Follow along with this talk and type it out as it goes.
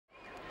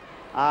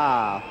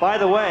Ah, by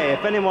the way,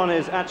 if anyone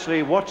is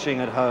actually watching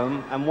at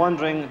home and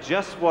wondering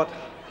just what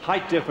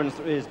height difference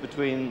there is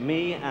between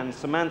me and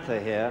Samantha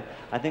here,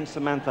 I think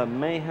Samantha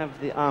may have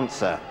the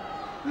answer.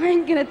 I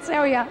ain't gonna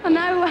tell you.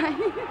 No way.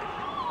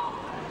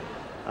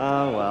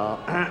 Oh, well.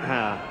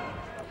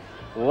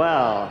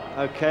 Well,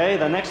 okay,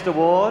 the next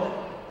award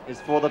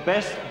is for the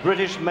Best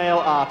British Male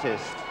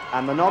Artist,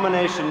 and the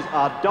nominations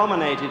are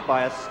dominated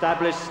by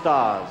established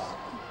stars.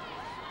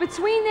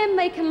 Between them,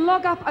 they can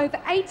log up over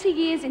 80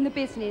 years in the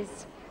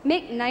business.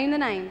 Mick, name the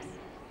names.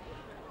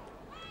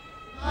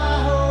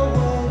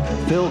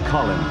 Phil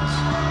Collins.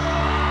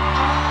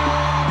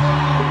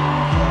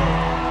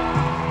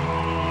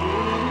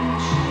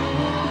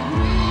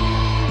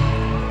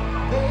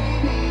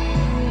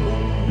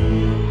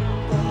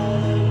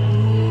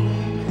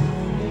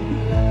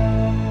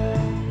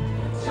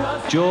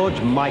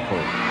 George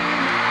Michael.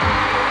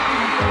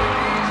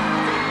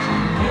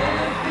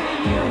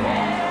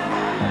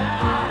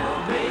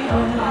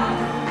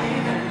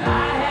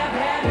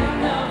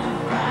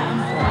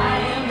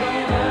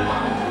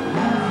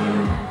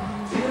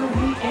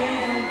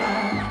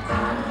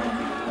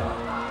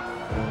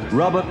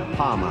 Robert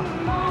Palmer.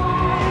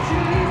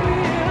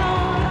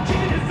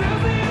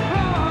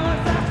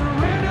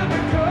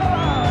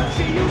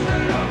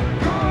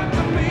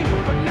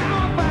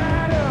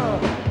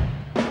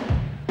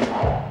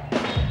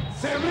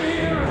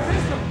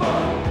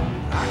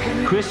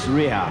 Chris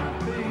Rea.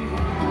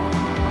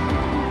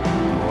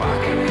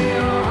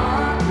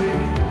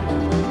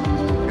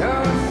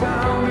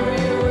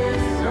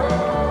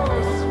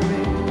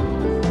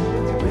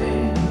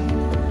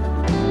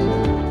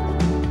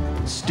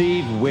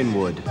 Steve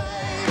Winwood.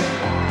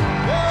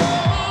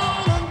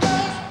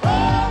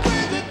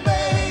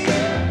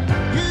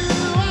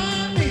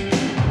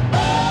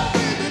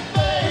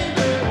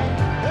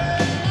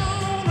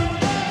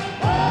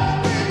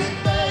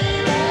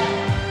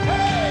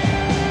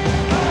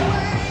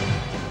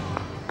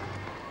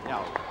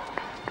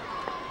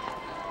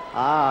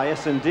 Ah,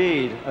 yes,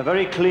 indeed. A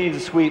very clean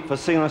sweep for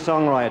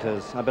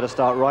singer-songwriters. I better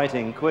start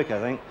writing quick, I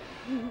think.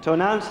 To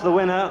announce the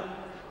winner,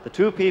 the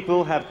two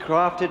people have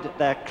crafted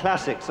their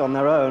classics on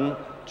their own,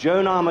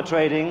 Joan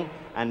Armatrading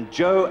and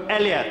Joe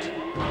Elliot.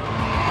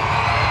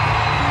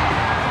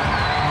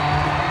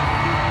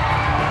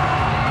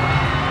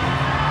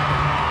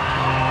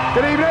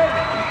 Good evening.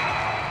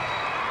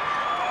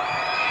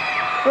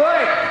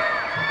 Right.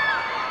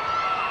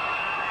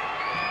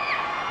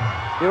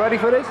 You ready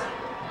for this?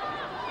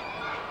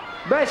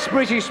 Best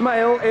British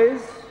male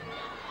is...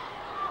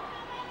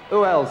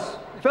 Who else?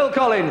 Phil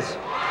Collins.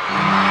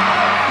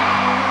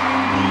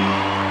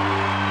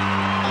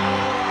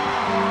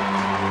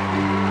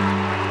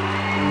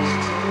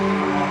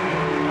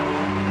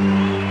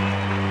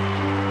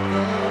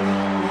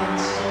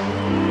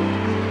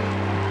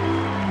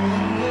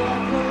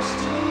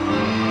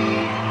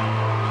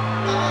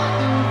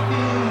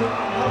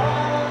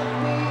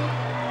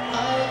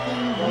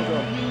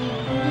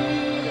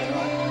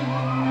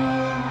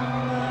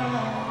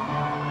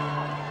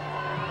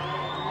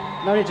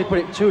 No need to put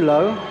it too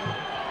low.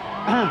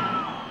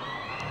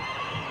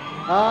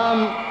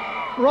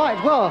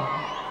 Right, well,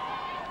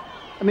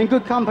 I'm in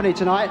good company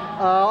tonight.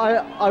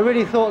 I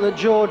really thought that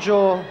George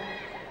or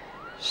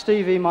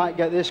Stevie might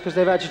get this because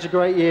they've had such a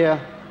great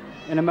year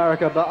in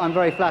America, but I'm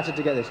very flattered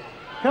to get this.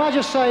 Can I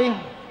just say,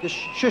 just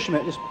shush me,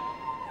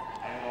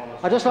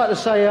 I'd just like to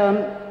say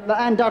that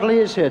Anne Dudley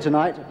is here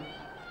tonight.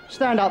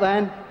 Stand up,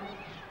 Anne.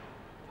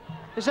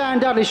 It's Anne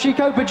Dudley. She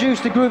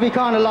co-produced The Groovy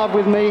Kind of Love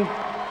with me.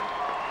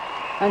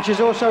 And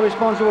she's also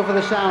responsible for the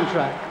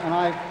soundtrack. And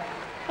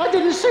I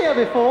didn't see her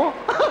before.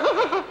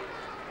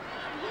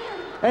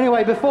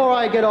 Anyway, before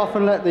I get off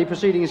and let the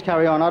proceedings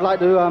carry on, I'd like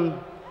to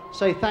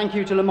say thank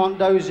you to Lamont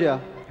Dozier,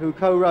 who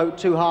co-wrote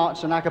Two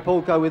Hearts and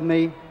Acapulco with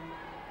me.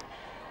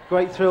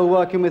 Great thrill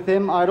working with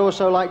him. I'd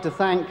also like to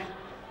thank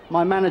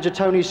my manager,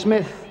 Tony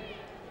Smith,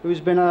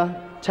 who's been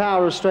a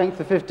tower of strength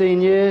for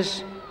 15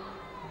 years.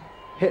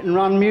 Hit and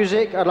run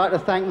music. I'd like to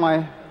thank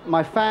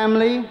my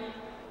family,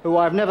 who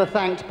I've never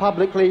thanked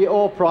publicly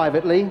or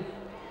privately,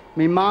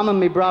 me mum and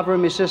me brother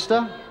and me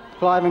sister,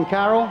 Clive and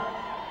Carol,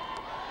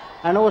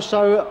 and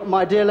also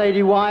my dear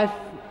lady wife,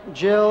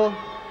 Jill,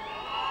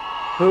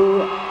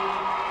 who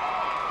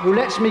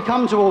lets me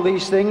come to all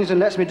these things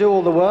and lets me do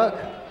all the work,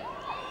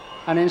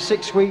 and in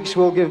 6 weeks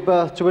we'll give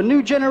birth to a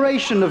new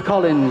generation of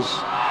Collins.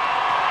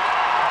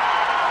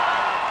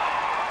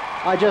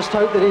 I just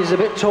hope that he's a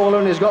bit taller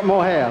and he's got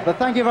more hair, but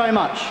thank you very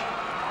much.